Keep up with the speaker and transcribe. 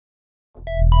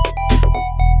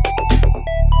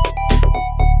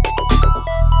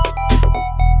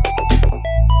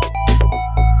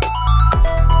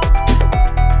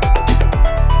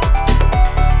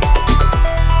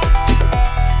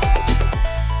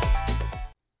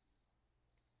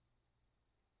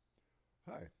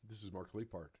This is Mark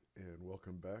Leapart, and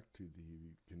welcome back to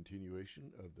the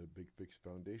continuation of the BigFix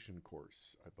Foundation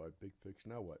course. I bought BigFix,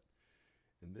 now what?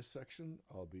 In this section,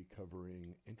 I'll be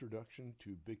covering Introduction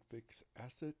to BigFix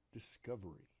Asset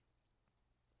Discovery.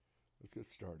 Let's get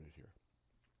started here.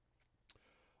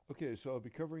 Okay, so I'll be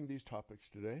covering these topics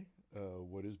today.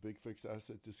 What is BigFix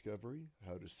Asset Discovery?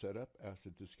 How to set up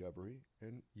Asset Discovery,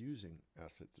 and using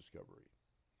Asset Discovery.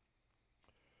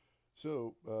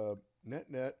 So,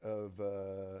 net of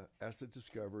Asset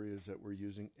Discovery is that we're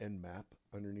using Nmap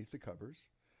underneath the covers.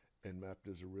 Nmap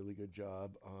does a really good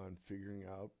job on figuring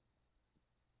out,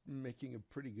 making a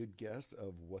pretty good guess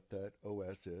of what that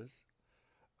OS is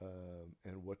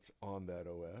and what's on that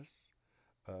OS.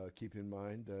 Keep in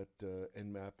mind that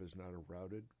Nmap is not a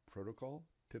routed protocol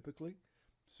typically,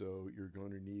 so you're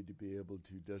going to need to be able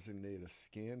to designate a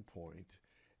scan point,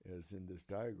 as in this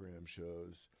diagram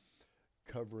shows,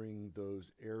 covering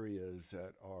those areas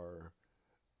that are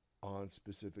on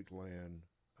specific LAN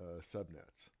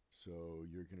subnets. So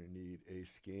you're going to need a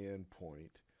scan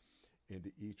point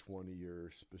into each one of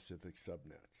your specific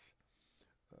subnets.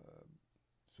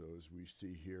 So as we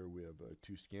see here, we have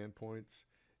two scan points,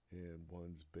 and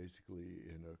one's basically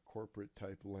in a corporate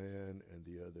type LAN, and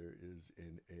the other is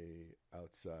in a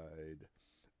outside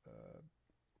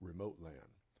remote LAN.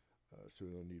 So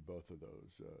you'll need both of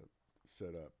those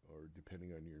set up, or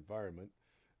depending on your environment,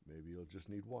 maybe you'll just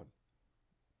need one.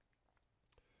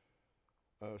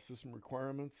 System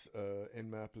requirements,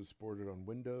 Nmap is supported on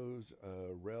Windows,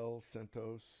 RHEL,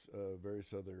 CentOS,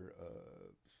 various other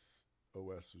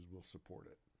OSs will support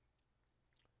it.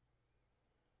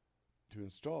 To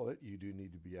install it, you do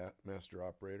need to be a master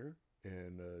operator,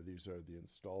 and these are the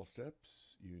install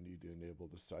steps. You need to enable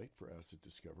the site for asset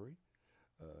discovery,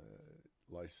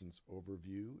 license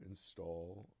overview,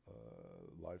 install,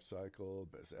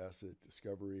 lifecycle, best asset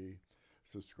discovery,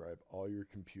 subscribe all your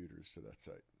computers to that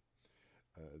site.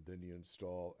 Then you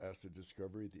install asset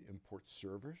discovery, the import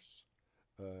servers,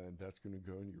 and that's going to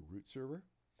go in your root server.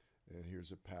 And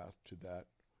here's a path to that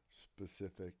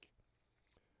specific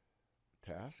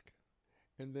task.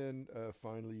 And then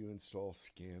finally you install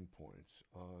scan points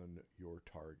on your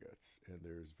targets. And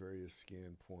there's various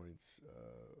scan points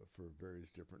for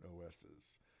various different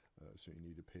OSs. So you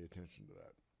need to pay attention to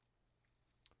that.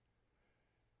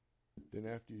 Then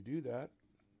after you do that,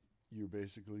 you're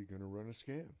basically going to run a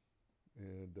scan.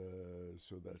 And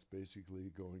so that's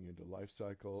basically going into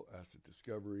lifecycle, asset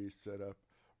discovery, setup,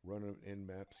 run an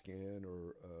Nmap scan,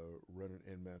 or run an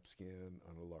Nmap scan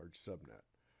on a large subnet.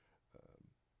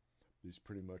 These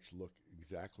pretty much look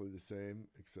exactly the same,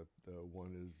 except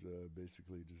one is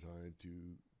basically designed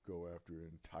to go after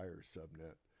an entire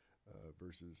subnet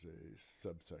versus a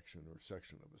subsection or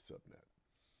section of a subnet.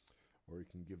 Or you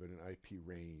can give it an IP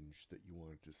range that you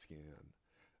want it to scan.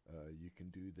 You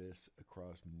can do this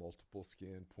across multiple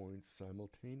scan points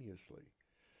simultaneously.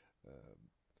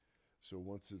 So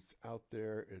once it's out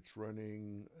there, it's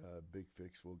running,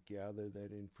 BigFix will gather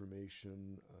that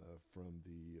information from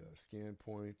the scan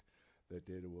point. That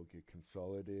data will get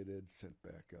consolidated, sent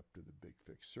back up to the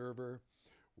BigFix server,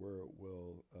 where it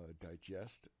will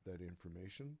digest that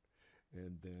information.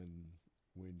 And then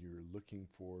when you're looking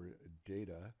for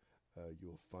data,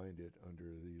 you'll find it under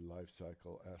the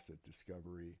Lifecycle Asset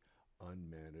Discovery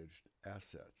Unmanaged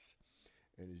Assets.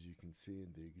 And as you can see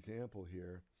in the example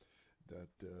here, that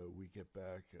we get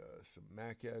back some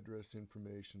MAC address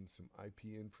information, some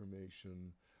IP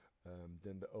information.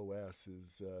 Then the OS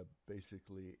is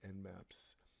basically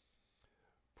Nmap's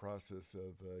process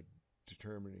of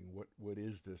determining what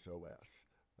is this OS.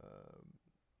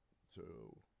 So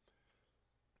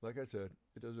like I said,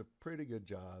 it does a pretty good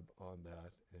job on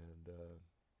that, and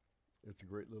it's a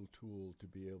great little tool to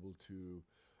be able to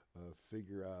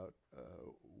figure out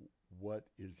what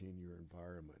is in your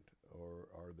environment, or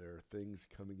are there things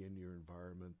coming in your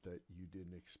environment that you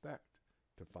didn't expect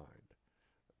to find.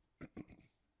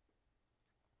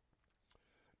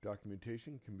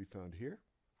 Documentation can be found here,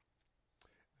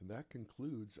 and that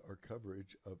concludes our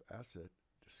coverage of asset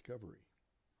discovery.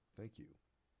 Thank you.